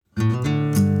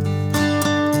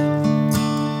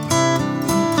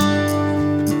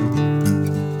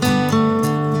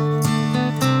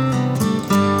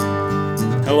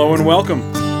and welcome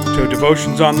to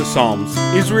Devotions on the Psalms,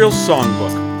 Israel's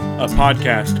Songbook, a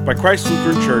podcast by Christ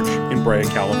Lutheran Church in Brea,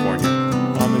 California.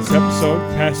 On this episode,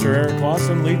 Pastor Eric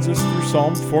Lawson leads us through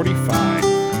Psalm 45.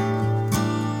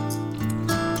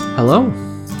 Hello,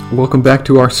 welcome back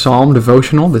to our Psalm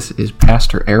devotional. This is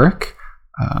Pastor Eric.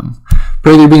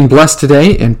 Pray that you're being blessed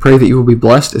today, and pray that you will be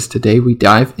blessed as today we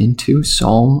dive into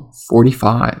Psalm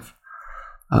 45.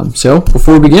 So,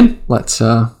 before we begin, let's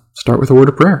start with a word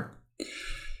of prayer.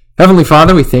 Heavenly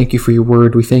Father, we thank you for your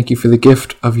word. We thank you for the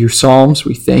gift of your Psalms.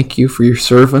 We thank you for your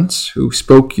servants who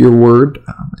spoke your word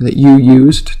and that you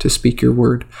used to speak your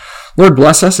word. Lord,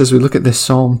 bless us as we look at this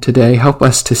psalm today. Help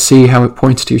us to see how it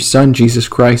points to your Son, Jesus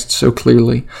Christ, so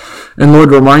clearly. And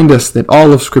Lord, remind us that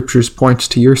all of Scriptures points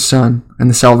to your Son and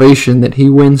the salvation that he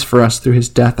wins for us through his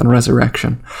death and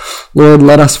resurrection. Lord,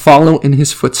 let us follow in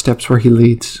his footsteps where he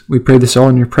leads. We pray this all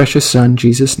in your precious Son,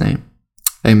 Jesus' name.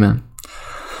 Amen.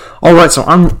 All right, so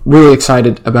I'm really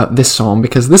excited about this psalm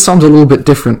because this psalm's a little bit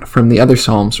different from the other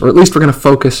psalms, or at least we're going to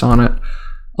focus on it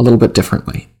a little bit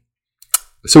differently.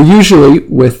 So usually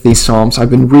with these psalms, I've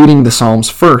been reading the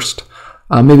psalms first,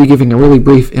 maybe giving a really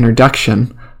brief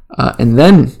introduction, and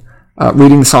then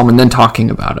reading the psalm and then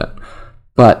talking about it.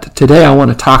 But today I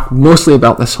want to talk mostly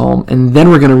about the psalm, and then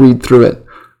we're going to read through it,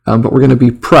 but we're going to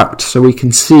be prepped so we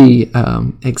can see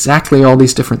exactly all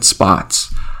these different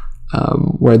spots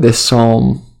where this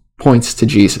psalm points to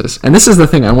Jesus. And this is the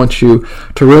thing I want you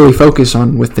to really focus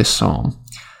on with this psalm,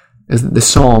 is that this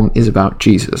psalm is about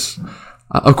Jesus.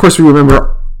 Of course, we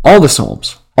remember all the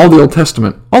Psalms, all the Old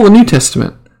Testament, all the New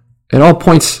Testament. It all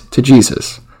points to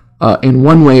Jesus in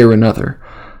one way or another.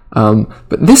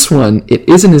 But this one, it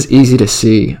isn't as easy to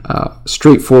see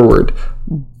straightforward.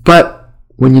 But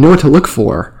when you know what to look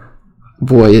for,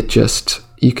 boy,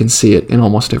 you can see it in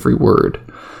almost every word.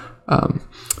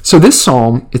 So this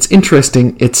psalm, it's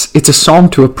interesting. It's a psalm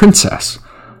to a princess.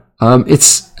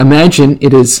 Imagine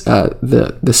it is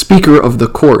the speaker of the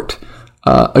court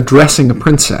addressing a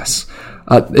princess.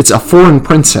 It's a foreign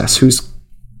princess who's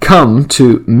come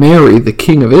to marry the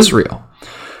king of Israel.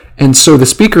 And so the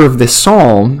speaker of this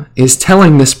psalm is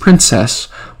telling this princess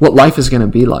what life is going to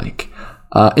be like.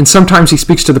 And sometimes he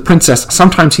speaks to the princess,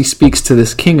 sometimes he speaks to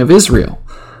this king of Israel.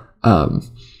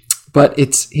 But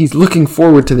he's looking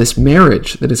forward to this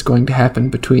marriage that is going to happen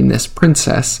between this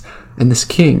princess and this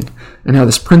king, and how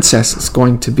this princess is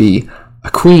going to be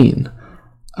a queen.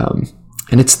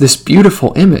 And it's this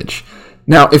beautiful image.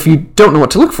 Now, if you don't know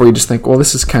what to look for, you just think, well,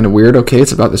 this is kind of weird. Okay,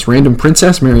 it's about this random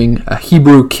princess marrying a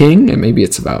Hebrew king, and maybe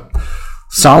it's about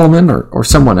Solomon or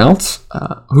someone else.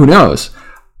 Who knows?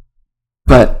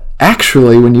 But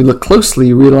actually, when you look closely,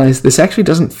 you realize this actually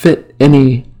doesn't fit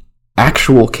any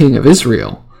actual king of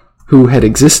Israel who had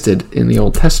existed in the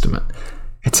Old Testament.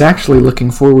 It's actually looking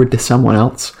forward to someone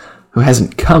else who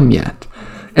hasn't come yet.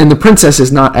 And the princess is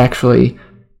not actually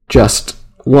just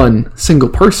one single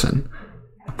person.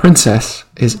 The princess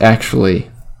is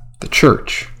actually the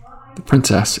church. The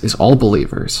princess is all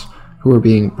believers who are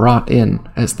being brought in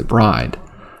as the bride.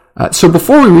 So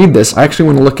before we read this, I actually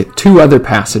want to look at two other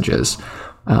passages.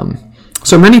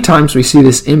 So many times we see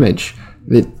this image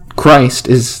that Christ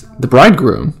is the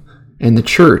bridegroom and the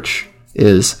church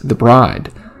is the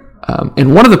bride.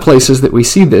 And one of the places that we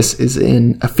see this is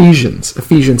in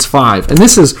Ephesians 5. And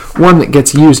this is one that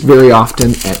gets used very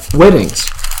often at weddings.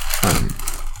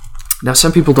 Now,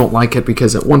 some people don't like it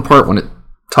because at one part when it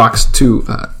talks to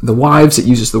the wives, it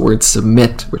uses the word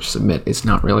submit, which submit is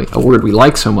not really a word we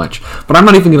like so much. But I'm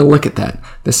not even going to look at that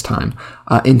this time.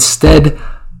 Instead,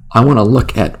 I want to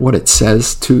look at what it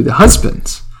says to the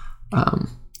husbands.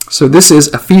 So this is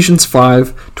Ephesians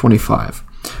 5:25.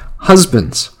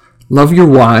 Husbands, love your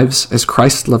wives as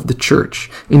Christ loved the church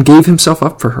and gave himself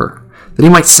up for her, that he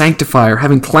might sanctify her,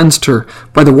 having cleansed her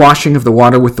by the washing of the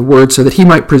water with the word, so that he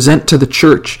might present the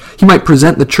church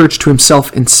to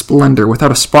himself in splendor,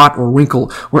 without a spot or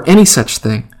wrinkle or any such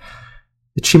thing,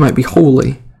 that she might be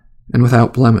holy and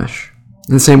without blemish.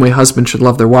 In the same way, husbands should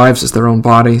love their wives as their own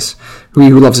bodies. He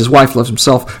who loves his wife loves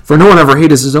himself, for no one ever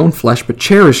hated his own flesh, but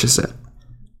cherishes it,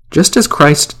 just as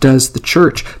Christ does the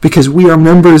church, because we are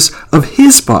members of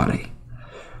his body.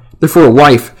 Therefore, a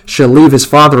wife shall leave his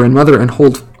father and mother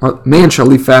man shall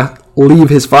leave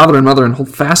his father and mother and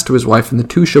hold fast to his wife, and the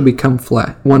two shall become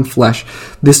one flesh.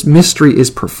 This mystery is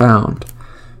profound,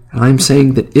 and I'm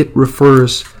saying that it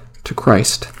refers to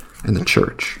Christ and the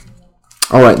church.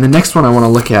 All right, and the next one I want to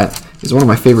look at is one of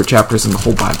my favorite chapters in the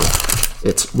whole Bible.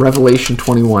 It's Revelation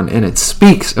 21, and it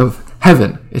speaks of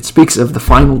heaven. It speaks of the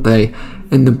final day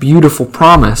and the beautiful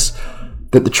promise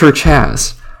that the church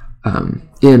has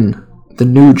in the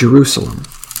New Jerusalem.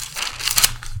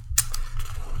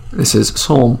 This is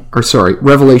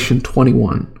Revelation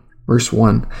 21, verse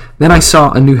 1. Then I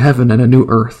saw a new heaven and a new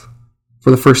earth, for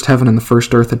the first heaven and the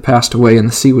first earth had passed away, and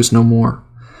the sea was no more.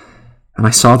 And I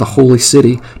saw the holy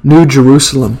city, New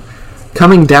Jerusalem,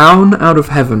 coming down out of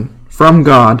heaven from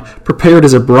God, prepared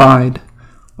as a bride,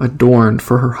 adorned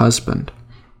for her husband.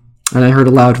 And I heard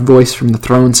a loud voice from the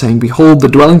throne saying, Behold, the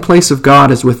dwelling place of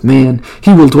God is with man.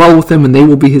 He will dwell with them, and they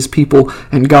will be his people,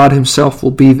 and God himself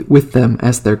will be with them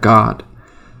as their God.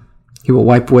 He will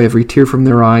wipe away every tear from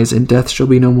their eyes, and death shall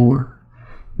be no more.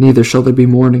 Neither shall there be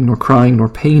mourning, nor crying, nor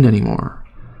pain any more,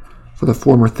 for the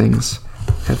former things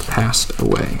have passed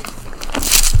away.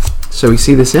 So we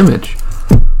see this image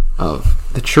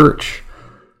of the church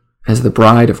as the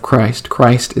bride of Christ.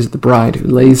 Christ is the bride who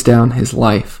lays down his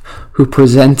life, who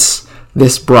presents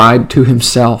this bride to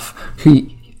himself.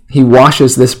 He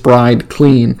washes this bride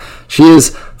clean. She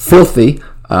is filthy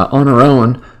on her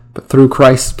own, but through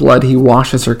Christ's blood he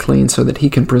washes her clean so that he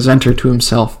can present her to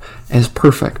himself as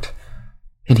perfect.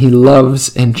 And he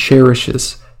loves and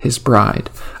cherishes his bride.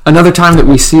 Another time that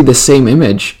we see the same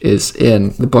image is in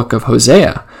the book of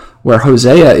Hosea, where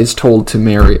Hosea is told to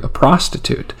marry a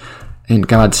prostitute. And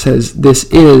God says, this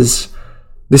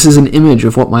is an image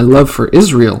of what my love for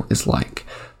Israel is like,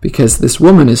 because this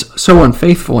woman is so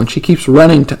unfaithful and she keeps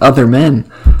running to other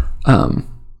men.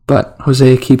 But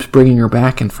Hosea keeps bringing her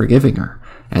back and forgiving her.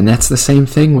 And that's the same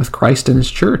thing with Christ and his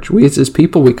church. We as his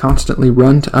people, we constantly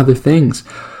run to other things,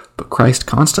 but Christ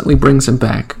constantly brings them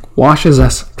back, washes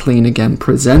us clean again,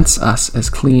 presents us as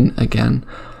clean again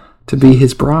to be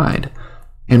his bride.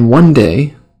 And one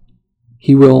day,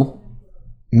 he will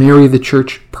marry the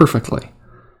church perfectly.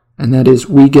 And that is,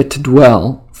 we get to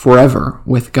dwell forever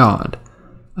with God.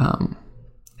 And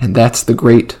that's the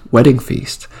great wedding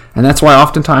feast. And that's why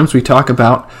oftentimes we talk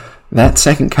about that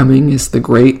second coming is the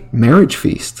great marriage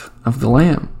feast of the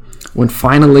Lamb, when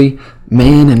finally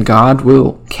man and God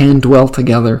can dwell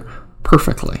together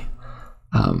perfectly.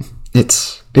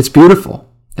 It's beautiful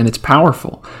and it's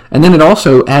powerful. And then it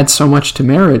also adds so much to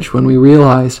marriage when we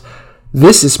realize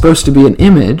this is supposed to be an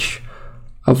image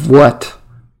of what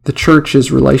the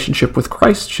church's relationship with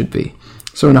Christ should be.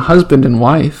 So when a husband and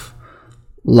wife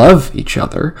love each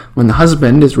other, when the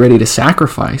husband is ready to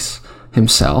sacrifice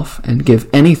himself and give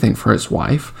anything for his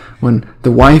wife, when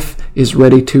the wife is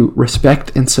ready to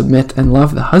respect and submit and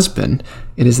love the husband,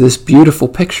 it is this beautiful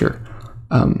picture.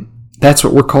 That's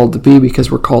what we're called to be,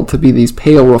 because we're called to be these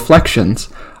pale reflections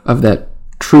of that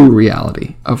true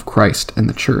reality of Christ and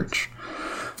the church.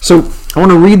 So I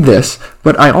want to read this,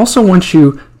 but I also want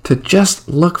you to just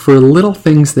look for little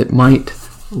things that might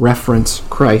reference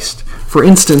Christ. For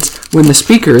instance, when the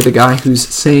speaker, the guy who's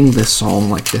saying this psalm,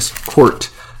 like this court,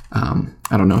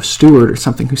 steward or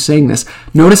something who's saying this,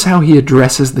 notice how he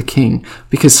addresses the king,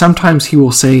 because sometimes he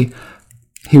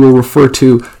will refer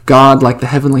to God like the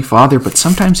Heavenly Father, but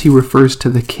sometimes he refers to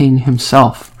the king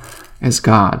himself as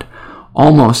God,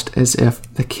 almost as if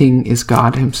the king is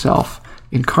God himself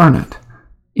incarnate.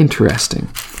 Interesting.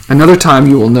 Another time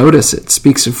you will notice it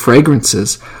speaks of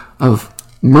fragrances, of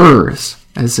myrrhs,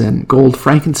 as in gold,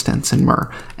 frankincense, and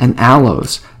myrrh, and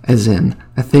aloes, as in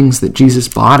the things that Jesus'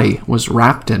 body was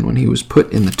wrapped in when he was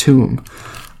put in the tomb.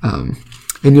 And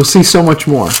you'll see so much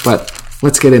more, but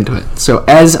let's get into it. So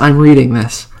as I'm reading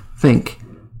this, think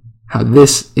how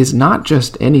this is not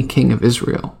just any king of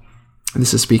Israel.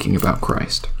 This is speaking about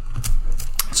Christ.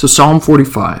 So Psalm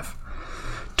 45.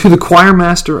 To the choir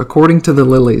master, according to the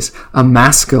lilies, a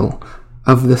maskil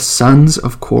of the sons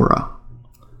of Korah,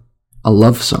 a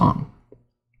love song.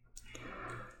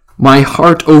 My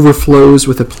heart overflows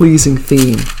with a pleasing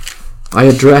theme. I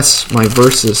address my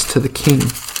verses to the king.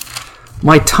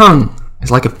 My tongue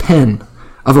is like a pen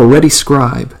of a ready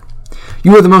scribe.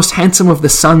 You are the most handsome of the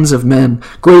sons of men.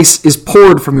 Grace is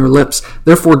poured from your lips.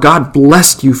 Therefore God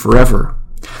blessed you forever.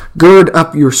 Gird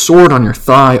up your sword on your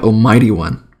thigh, O mighty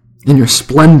one, in your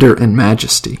splendor and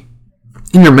majesty.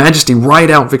 In your majesty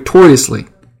ride out victoriously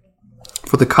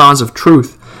for the cause of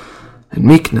truth and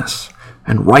meekness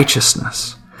and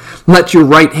righteousness. Let your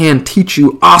right hand teach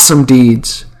you awesome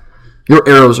deeds. Your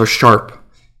arrows are sharp.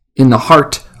 In the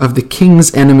heart of the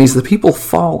king's enemies, the people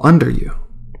fall under you.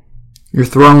 Your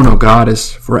throne, O God,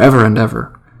 is forever and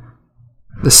ever.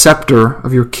 The scepter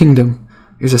of your kingdom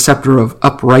is a scepter of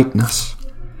uprightness.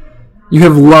 You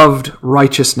have loved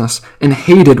righteousness and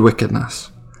hated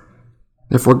wickedness.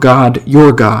 Therefore God,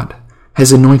 your God,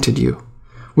 has anointed you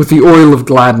with the oil of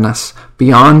gladness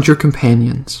beyond your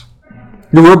companions.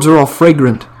 Your robes are all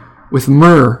fragrant with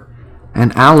myrrh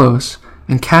and aloes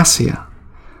and cassia.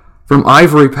 From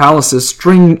ivory palaces,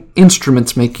 string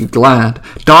instruments make you glad.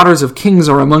 Daughters of kings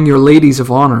are among your ladies of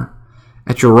honor.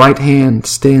 At your right hand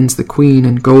stands the queen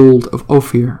in gold of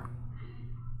Ophir.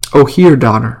 O hear,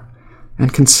 daughter,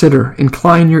 and consider,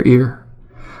 incline your ear.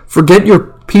 Forget your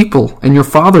people and your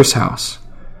father's house,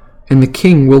 and the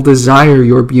king will desire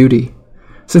your beauty.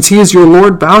 Since he is your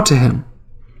Lord, bow to him.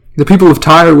 The people of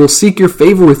Tyre will seek your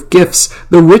favor with gifts,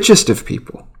 the richest of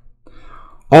people.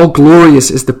 All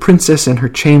glorious is the princess in her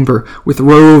chamber, with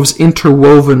robes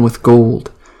interwoven with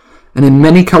gold. And in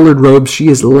many-colored robes she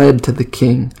is led to the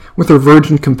king, with her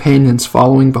virgin companions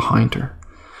following behind her.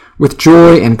 With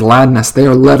joy and gladness they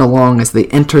are led along as they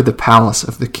enter the palace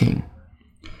of the king.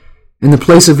 In the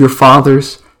place of your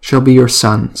fathers shall be your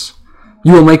sons.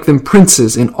 You will make them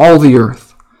princes in all the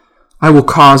earth. I will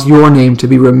cause your name to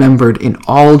be remembered in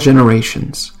all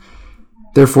generations.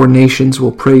 Therefore nations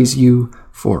will praise you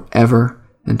forever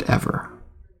and ever.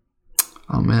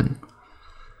 Amen.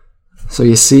 So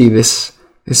you see, this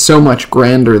is so much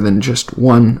grander than just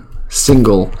one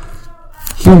single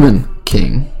human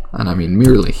king, and I mean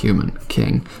merely human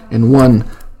king, and one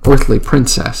earthly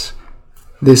princess.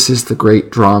 This is the great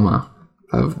drama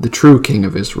of the true King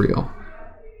of Israel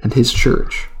and his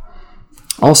church.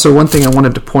 Also, one thing I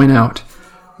wanted to point out,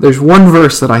 there's one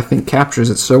verse that I think captures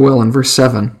it so well in verse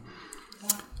 7,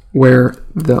 where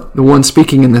the one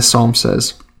speaking in this psalm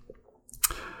says,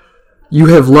 You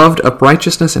have loved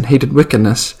uprightness and hated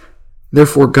wickedness.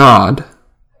 Therefore God,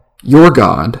 your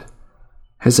God,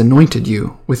 has anointed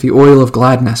you with the oil of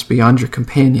gladness beyond your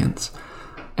companions.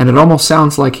 And it almost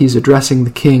sounds like he's addressing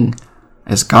the king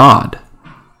as God,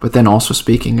 but then also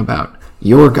speaking about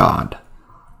your God.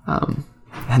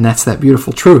 And that's that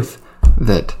beautiful truth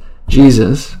that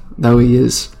Jesus, though he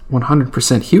is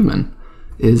 100% human,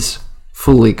 is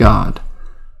fully God.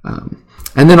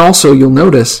 And then also you'll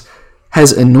notice,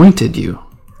 has anointed you.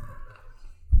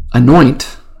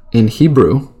 Anoint in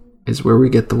Hebrew is where we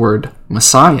get the word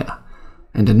Messiah,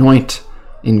 and anoint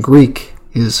in Greek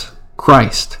is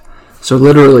Christ. So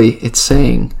literally it's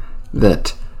saying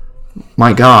that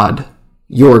my God,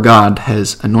 your God,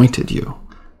 has anointed you,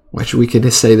 which we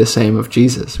could say the same of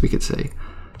Jesus. We could say,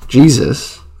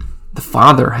 Jesus, the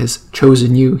Father, has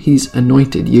chosen you. He's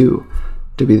anointed you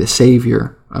to be the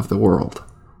Savior of the world.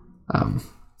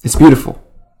 It's beautiful.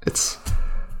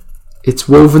 It's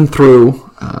woven through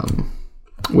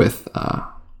with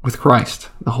Christ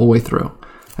the whole way through.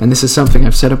 And this is something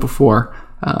I've said it before.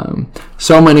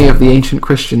 So many of the ancient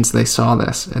Christians, they saw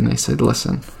this and they said,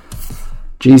 listen,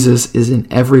 Jesus is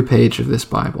in every page of this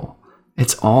Bible.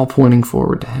 It's all pointing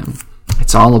forward to him.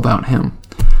 It's all about him.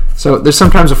 So there's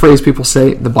sometimes a phrase people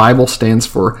say, the Bible stands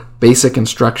for basic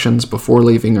instructions before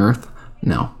leaving earth.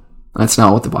 No, that's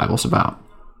not what the Bible's about.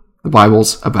 The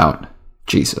Bible's about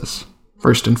Jesus,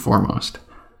 first and foremost.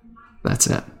 That's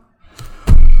it.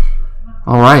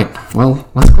 All right, well,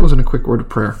 let's close in a quick word of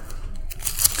prayer.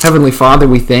 Heavenly Father,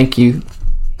 we thank you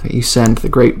that you send the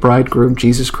great bridegroom,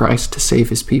 Jesus Christ, to save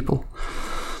his people.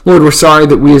 Lord, we're sorry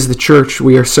that we as the church,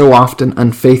 we are so often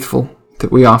unfaithful,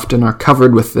 that we often are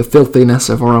covered with the filthiness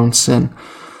of our own sin.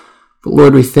 But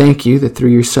Lord, we thank you that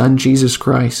through your Son, Jesus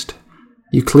Christ,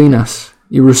 you clean us,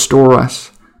 you restore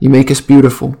us, you make us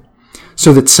beautiful,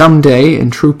 so that someday in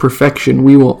true perfection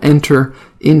we will enter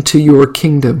into your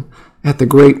kingdom at the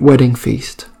great wedding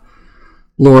feast.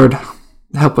 Lord,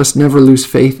 help us never lose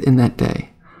faith in that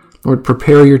day. Lord,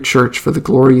 prepare your church for the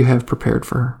glory you have prepared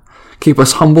for her. Keep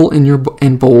us humble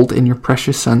and bold in your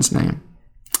precious Son's name.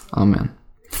 Amen.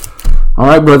 All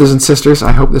right, brothers and sisters,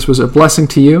 I hope this was a blessing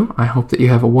to you. I hope that you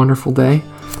have a wonderful day.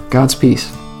 God's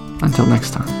peace. Until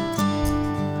next time.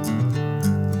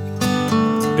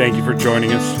 Thank you for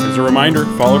joining us. As a reminder,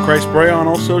 follow Christ Brea on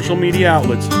all social media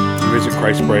outlets and visit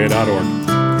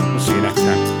christbrea.org. We'll see you next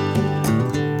time.